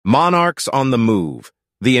Monarchs on the Move,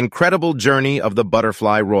 the incredible journey of the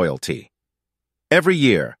butterfly royalty. Every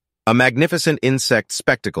year, a magnificent insect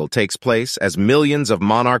spectacle takes place as millions of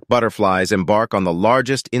monarch butterflies embark on the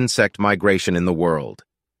largest insect migration in the world.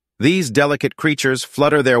 These delicate creatures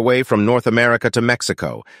flutter their way from North America to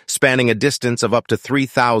Mexico, spanning a distance of up to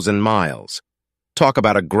 3,000 miles. Talk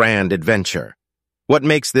about a grand adventure. What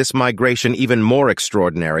makes this migration even more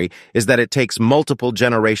extraordinary is that it takes multiple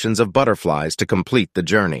generations of butterflies to complete the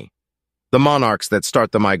journey. The monarchs that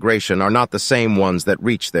start the migration are not the same ones that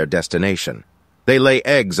reach their destination. They lay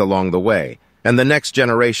eggs along the way, and the next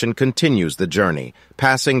generation continues the journey,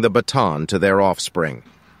 passing the baton to their offspring.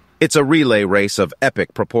 It's a relay race of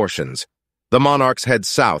epic proportions. The monarchs head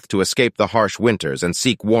south to escape the harsh winters and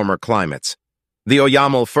seek warmer climates. The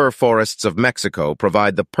Oyamel fir forests of Mexico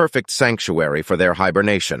provide the perfect sanctuary for their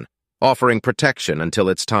hibernation, offering protection until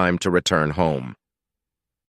it's time to return home.